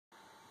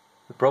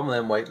The problem with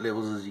them white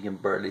labels is you can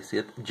barely see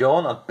it.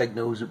 John at Big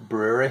Nose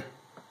Brewery.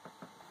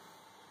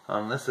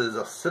 And this is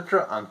a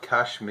Citra and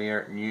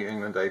Cashmere New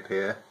England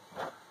IPA.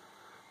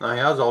 Now he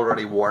has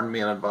already warned me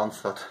in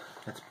advance that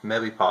it's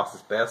maybe past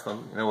its best,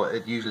 and you know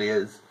it usually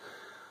is.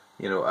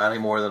 You know, any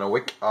more than a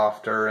week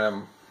after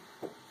it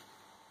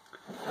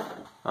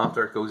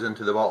goes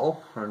into the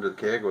bottle or into the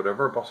keg,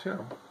 whatever. But you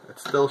know, it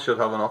still should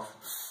have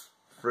enough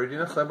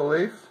fruitiness, I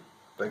believe.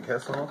 Big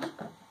hiss on it.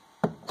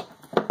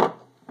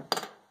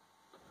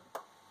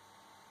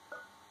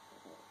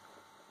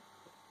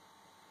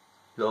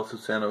 He's also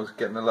saying it was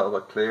getting a little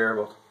bit clear,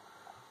 but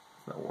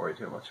not worry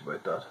too much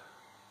about that.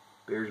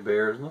 Beer's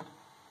beer, isn't it?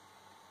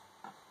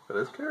 It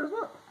is clear,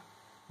 isn't it?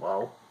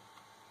 Wow.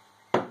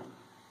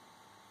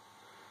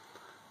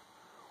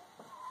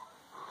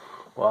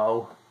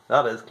 Wow,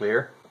 that is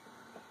clear.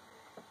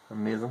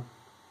 Amazing.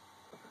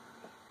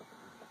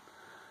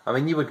 I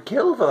mean, you would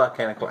kill for that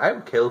kind of I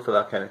would kill for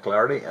that kind of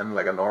clarity in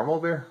like a normal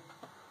beer.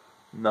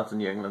 Not a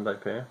New England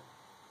IPA.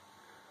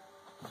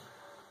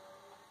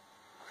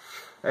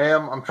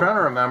 I'm trying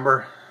to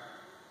remember.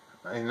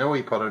 I know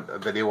he put a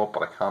video up,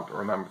 but I can't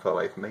remember for the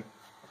life of me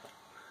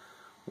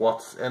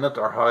what's in it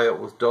or how it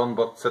was done.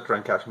 But Citra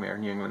and Cashmere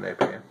New England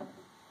IPA.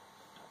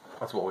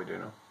 That's what we do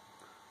now.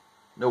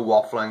 No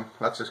waffling.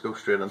 Let's just go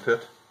straight into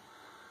it.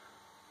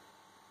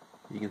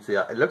 You can see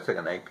it looks like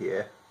an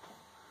IPA.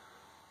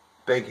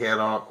 Big head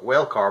on it,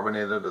 well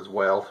carbonated as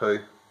well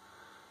too.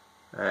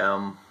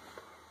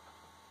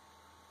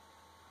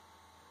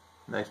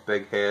 Nice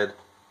big head,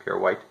 pure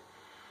white.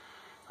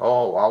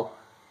 Oh wow.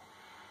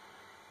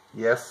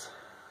 Yes.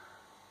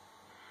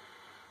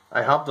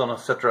 I have done a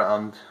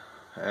Citra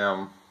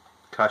and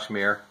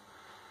Cashmere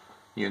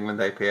New England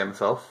IPA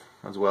myself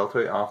as well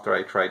too, after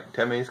I tried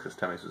Timmy's, because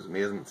Timmy's was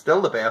amazing.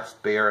 Still the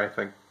best beer I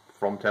think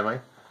from Timmy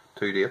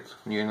to date,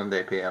 New England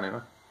IPA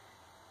anyway.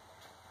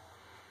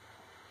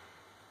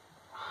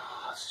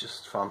 It's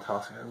just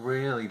fantastic. I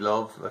really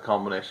love the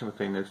combination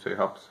between those two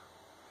hops.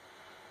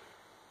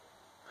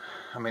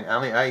 I mean,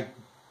 I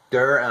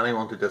dare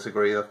anyone to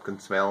disagree that can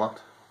smell it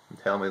and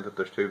tell me that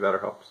there's two better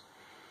hops.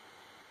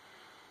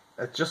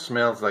 It just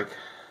smells like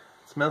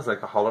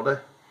a holiday.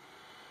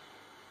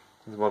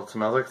 Is what it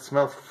smells like. It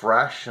smells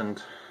fresh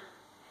and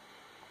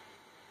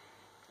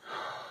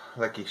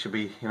like you should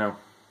be, you know,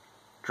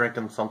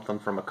 drinking something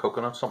from a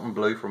coconut, something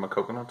blue from a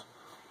coconut.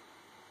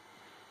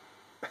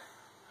 In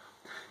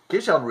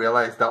case you hadn't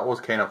realised, that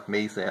was kind of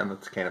me saying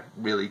it's kind of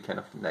really kind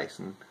of nice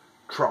and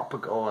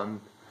tropical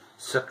and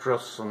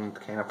citrus and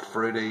kind of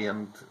fruity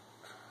and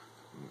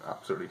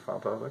absolutely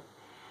fantastic.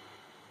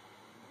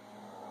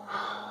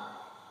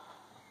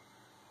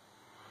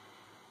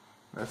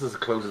 This is the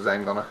closest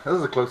this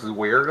is the closest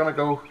we're gonna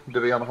go to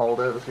be on a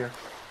holiday this year.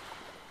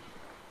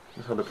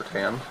 Just had to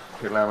pretend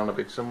you're lying on a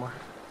beach somewhere.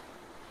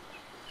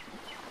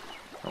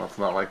 And it's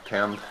not like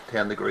 10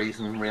 degrees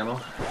and raining.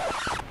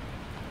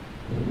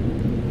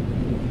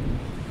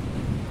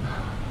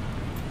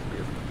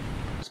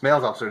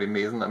 Smells absolutely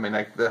amazing. I mean,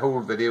 like, the whole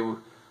video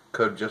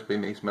could just be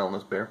me smelling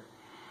this beer.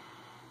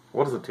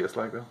 What does it taste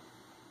like though?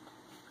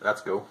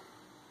 Let's go.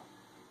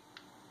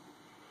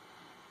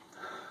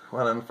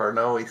 What an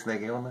inferno, he's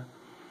sneaking on there.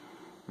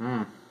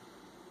 Mmm.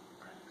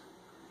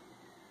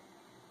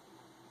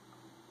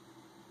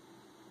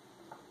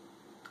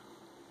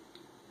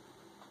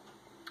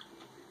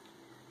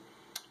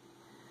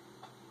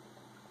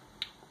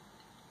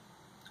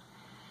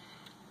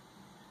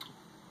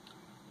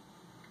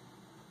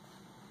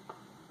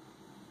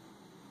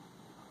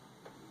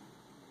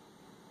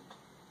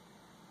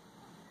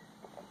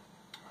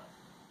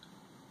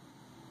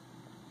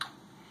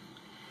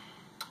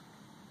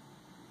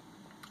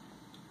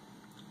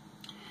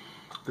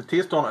 The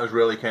taste on it is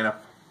really kind of,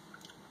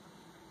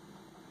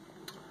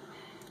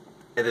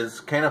 it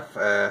is kind of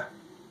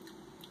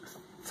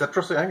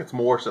citrusy. I think it's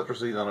more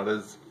citrusy than it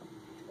is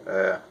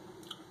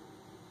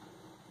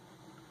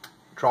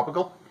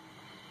tropical.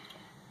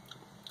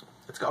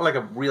 It's got like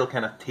a real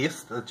kind of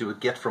taste that you would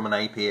get from an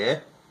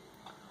IPA.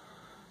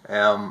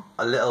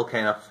 A little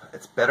kind of,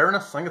 it's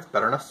bitterness. I think it's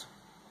bitterness.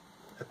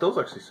 It does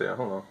actually say,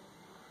 hold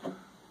on.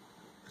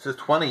 It says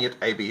 28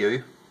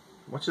 IBU,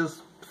 which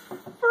is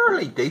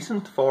fairly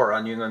decent for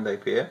a New England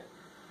IPA,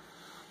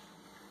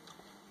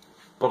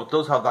 but it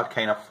does have that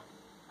kind of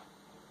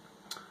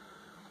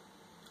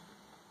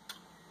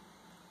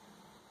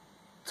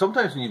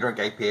sometimes when you drink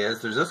IPAs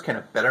there's this kind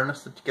of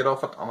bitterness that you get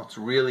off it, and it's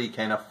really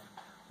kind of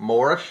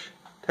moreish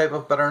type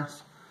of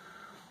bitterness.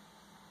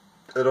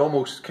 It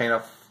almost kind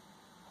of,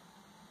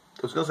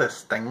 I was going to say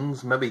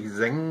stings, maybe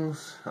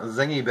zings, a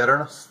zingy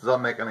bitterness. Does that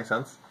make any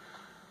sense?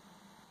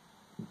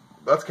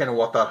 That's kind of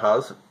what that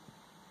has.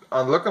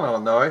 And looking at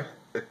it now,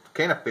 it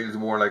kind of feels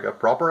more like a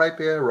proper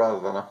IPA rather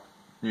than a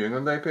New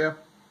England IPA.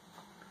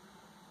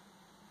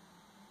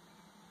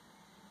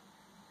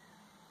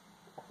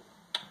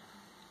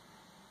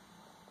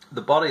 The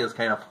body is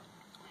kind of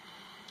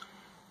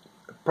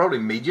probably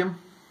medium.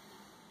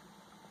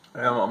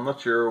 I'm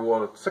not sure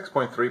what it's,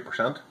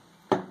 6.3%.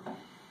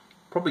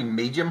 Probably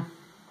medium.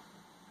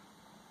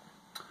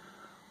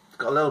 It's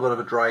got a little bit of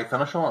a dry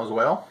finish on it as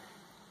well.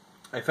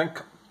 I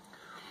think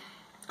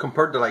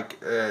compared to like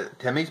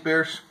Timmy's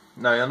beers.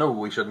 Now I know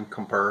we shouldn't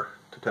compare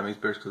to Timmy's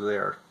beers because they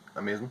are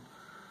amazing.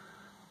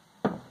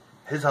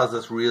 His has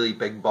this really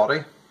big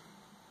body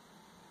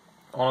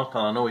on it,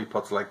 and I know he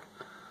puts like,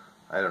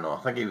 I don't know,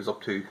 I think he was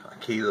up to a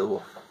kilo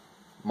of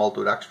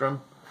maltodextrin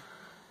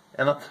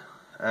in it.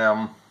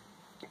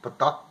 But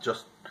that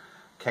just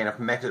kind of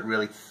makes it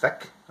really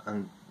thick,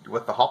 and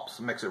with the hops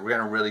it makes it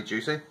really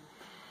juicy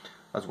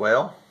as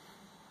well.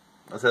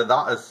 I said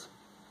that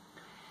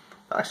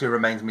actually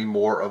reminds me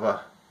more of an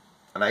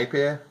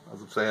IPA,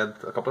 as I've said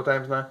a couple of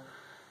times now,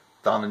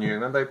 than a New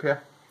England IPA.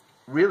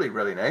 Really,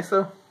 really nice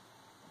though.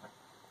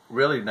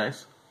 Really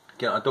nice.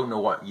 Again, I don't know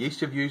what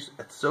yeast you've used.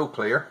 It's so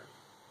clear.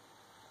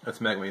 It's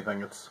making me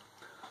think it's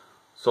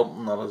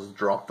something that has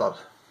dropped out.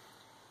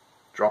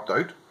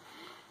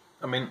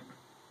 I mean,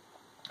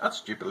 that's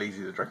stupidly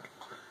easy to drink.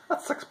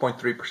 That's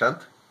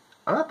 6.3%,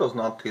 and that does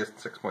not taste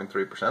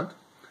 6.3%.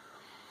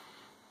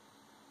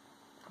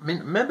 I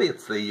mean, maybe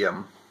it's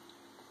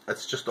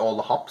it's just all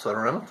the hops that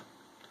are in it,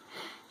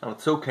 and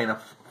it's so kind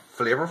of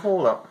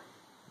flavourful that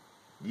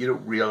you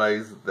don't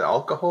realise the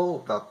alcohol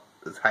that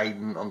is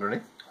hiding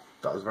underneath.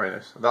 That is very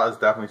nice. That is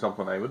definitely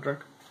something I would drink,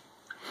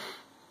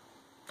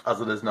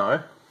 as it is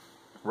now,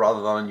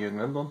 rather than a New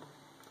England one.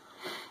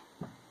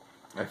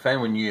 I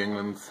find with New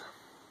Englands,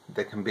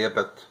 they can be a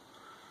bit,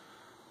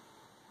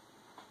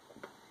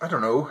 I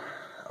don't know,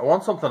 I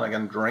want something I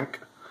can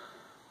drink.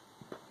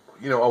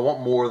 You know, I want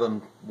more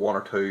than 1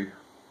 or 2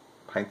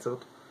 pints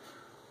of it.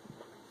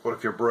 But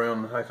if you're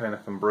brewing, I find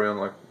if I'm brewing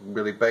like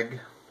really big,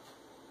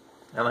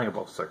 anything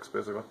above 6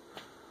 basically,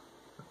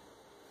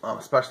 and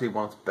especially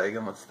when it's big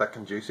and it's thick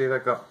and juicy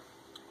like that,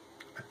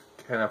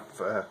 it kind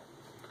of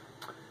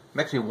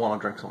makes me want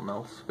to drink something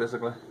else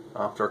basically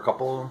after a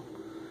couple of them.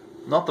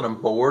 Not that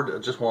I'm bored, I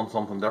just want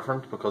something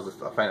different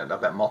because I find it a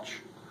bit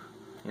much.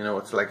 You know,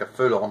 it's like a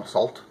full-on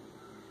assault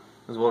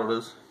is what it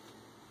is.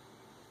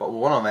 But with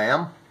one of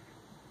them,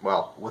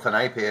 well, with an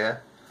IPA,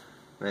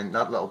 then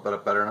that little bit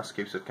of bitterness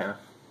keeps it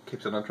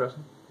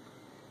interesting.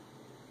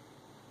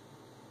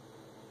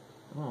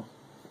 Oh.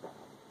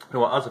 You know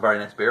what, that's a very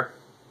nice beer.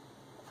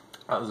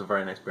 That was a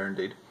very nice beer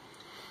indeed.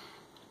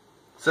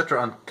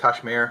 Citra and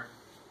Cashmere,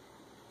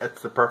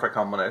 it's the perfect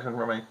combination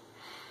for me.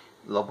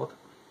 Love it.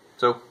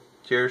 So,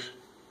 cheers.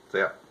 See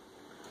ya.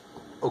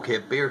 Okay,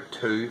 beer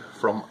 2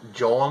 from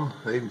John.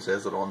 It even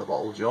says it on the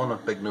bottle. John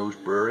at Big Nose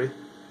Brewery.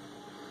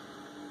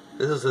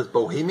 This is his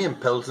Bohemian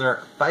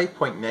Pilsner,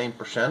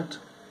 5.9%.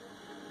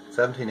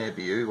 17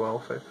 ABU,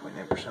 well,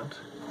 5.9%.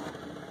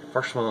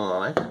 First one of the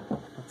night.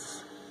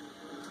 It's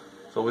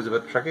always a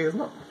bit tricky, isn't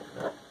it?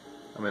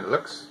 I mean, it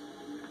looks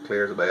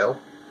clear as a bell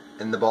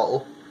in the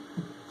bottle.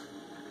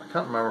 I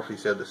can't remember if he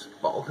said this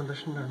bottle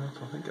conditioned or not.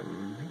 I think it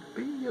might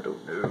be, I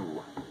don't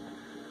know.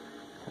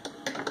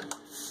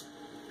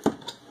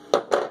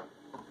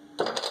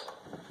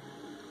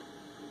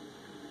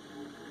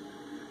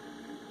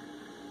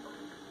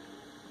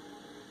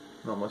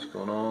 Not much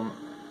going on.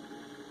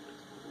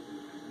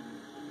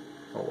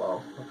 Oh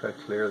wow, look how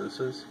clear this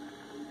is.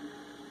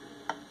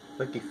 I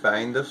think he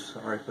found this,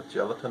 or he put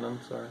gelatin in,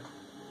 sorry.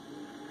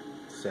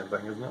 It's the same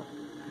thing, isn't it?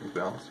 To be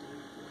honest.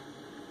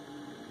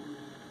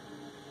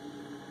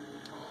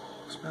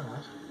 Oh, smell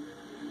that.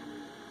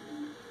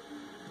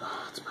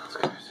 Oh, it smells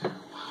good.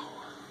 Wow.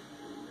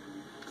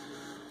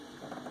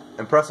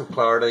 Impressive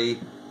clarity.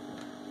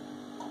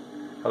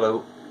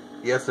 Hello.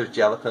 Yes, there's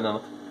gelatin in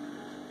it.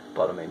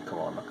 But I mean, come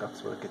on, look,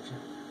 that's what it gets you.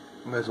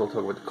 May as well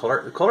talk about the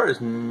colour. The colour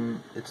is,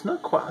 it's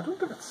not quite, I don't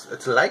think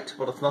it's light,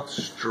 but it's not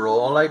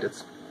straw light.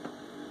 It's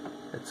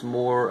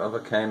more of a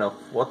kind of,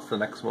 what's the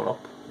next one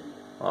up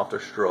after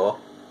straw?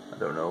 I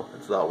don't know,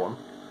 it's that one.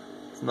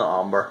 It's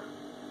not amber,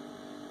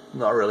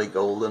 not really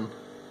golden,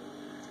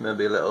 it's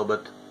maybe a little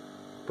bit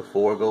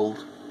before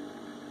gold.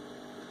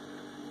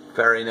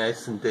 Very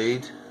nice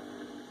indeed.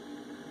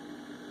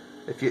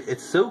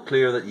 It's so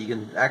clear that you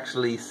can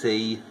actually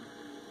see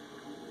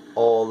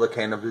all the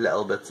kind of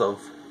little bits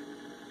of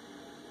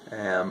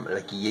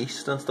like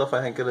yeast and stuff,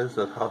 I think it is,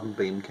 that haven't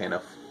been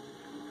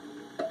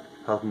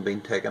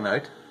taken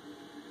out.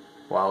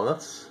 Wow,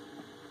 that's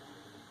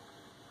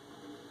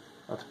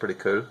pretty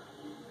cool.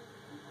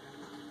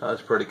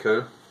 That's pretty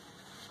cool.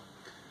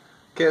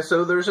 Okay,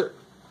 so there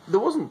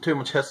wasn't too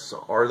much hiss,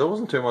 or there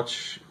wasn't too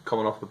much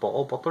coming off the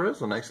bottle, but there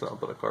is a nice little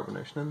bit of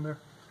carbonation in there.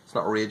 It's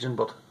not raging,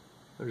 but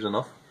there's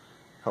enough.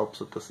 Helps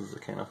that this is a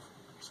kind of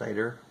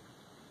cider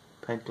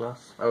pint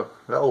glass. Oh,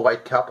 little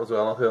white cap as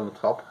well, nothing on the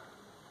top.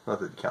 Not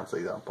that you can't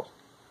see that, but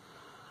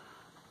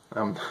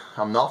I'm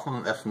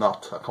nothing if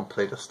not a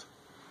completist.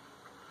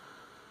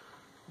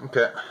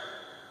 Okay,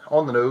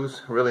 on the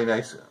nose, really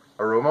nice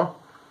aroma.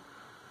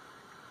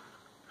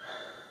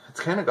 It's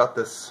kind of got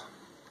this,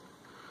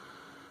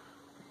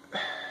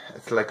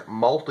 it's like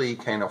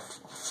malty kind of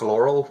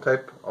floral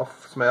type of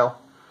smell.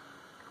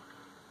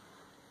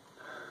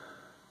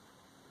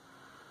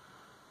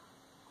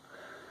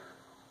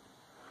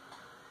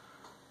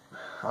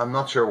 I'm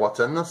not sure what's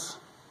in this.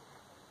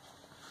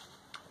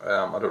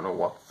 I don't know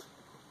what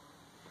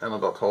in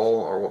it at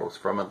all, or what it was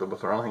fermented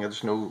with or anything. I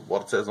just know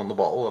what it says on the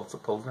bottle, that it's a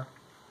Pilsner.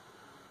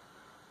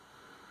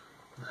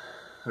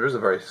 There is a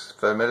very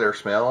familiar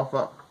smell of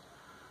that.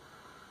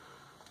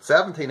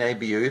 17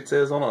 IBU it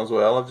says on it as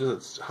well.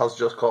 It has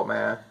just caught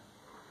my eye.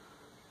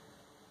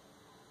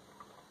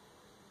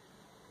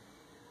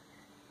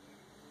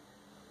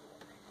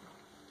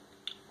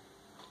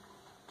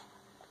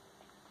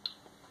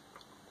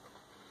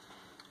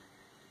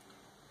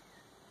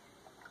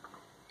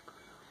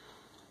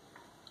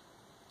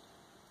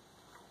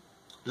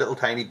 Little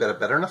tiny bit of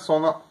bitterness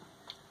on it.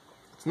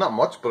 It's not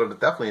much, but it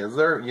definitely is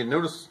there.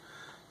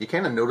 You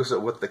kind of notice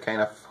it with the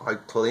kind of how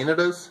clean it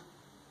is.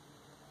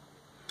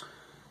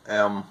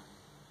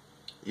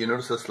 You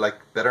notice this like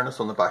bitterness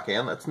on the back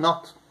end. It's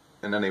not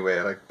in any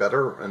way like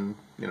bitter in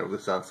the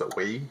sense that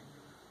we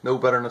know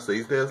bitterness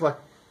these days. Like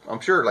I'm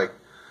sure, like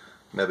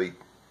maybe,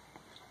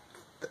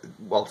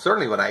 well,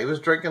 certainly when I was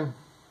drinking,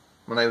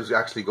 when I was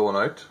actually going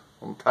out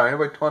on town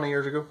about 20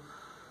 years ago,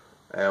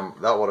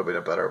 that would have been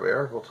a better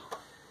beer, but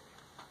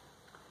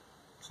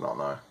it's not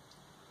now.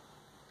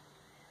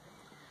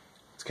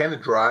 It's kind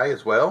of dry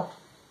as well.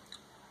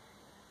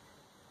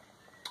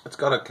 It's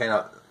got a kind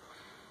of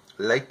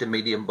light to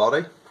medium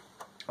body.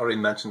 I already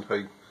mentioned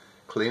how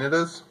clean it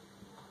is.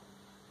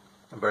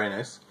 Very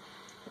nice.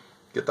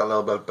 Get that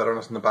little bit of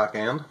bitterness in the back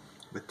end.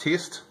 The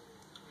taste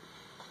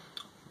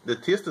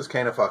is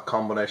kind of a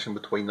combination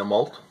between the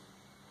malt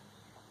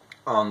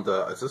and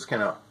it's this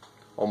kind of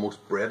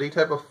almost bready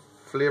type of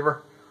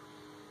flavour,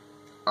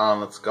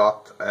 and it's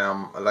got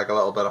like a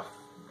little bit of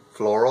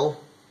floral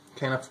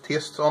kind of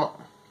taste on it.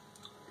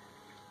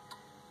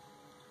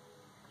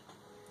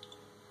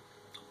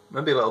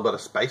 Maybe a little bit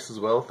of spice as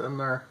well in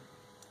there.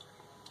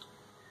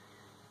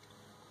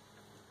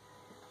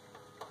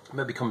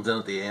 Maybe comes in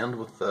at the end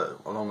with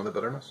along with the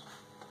bitterness.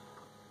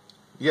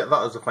 Yeah,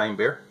 that is a fine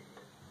beer.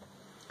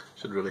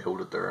 Should really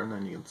hold it there and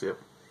then you can see it.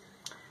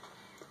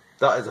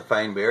 That is a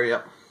fine beer,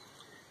 yeah.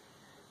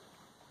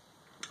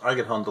 I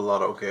could handle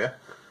that okay.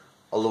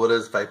 Although it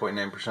is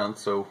 5.9%,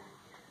 so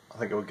I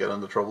think I would get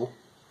into trouble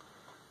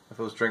if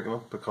I was drinking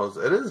it, because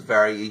it is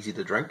very easy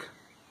to drink.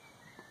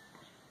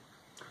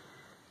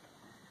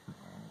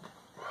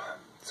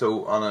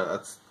 So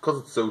it's because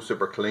it's so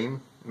super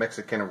clean, makes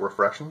it kind of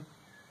refreshing.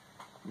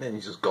 Then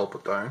you just gulp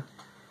it down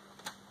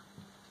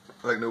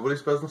like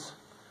nobody's business.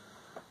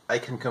 I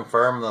can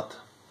confirm that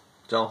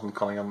Jonathan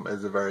Cunningham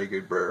is a very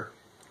good brewer,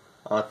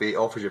 and if he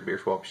offers you a beer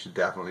swap, you should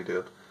definitely do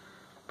it,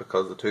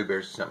 because the 2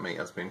 beers he sent me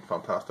has been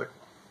fantastic.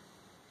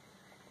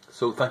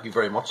 So thank you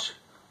very much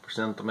for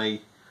sending it to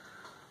me.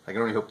 I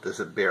can only hope this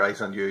beer I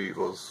sent you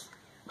was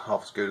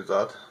half as good as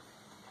that.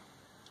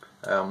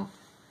 I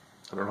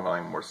don't have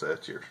anything more to say.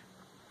 Cheers.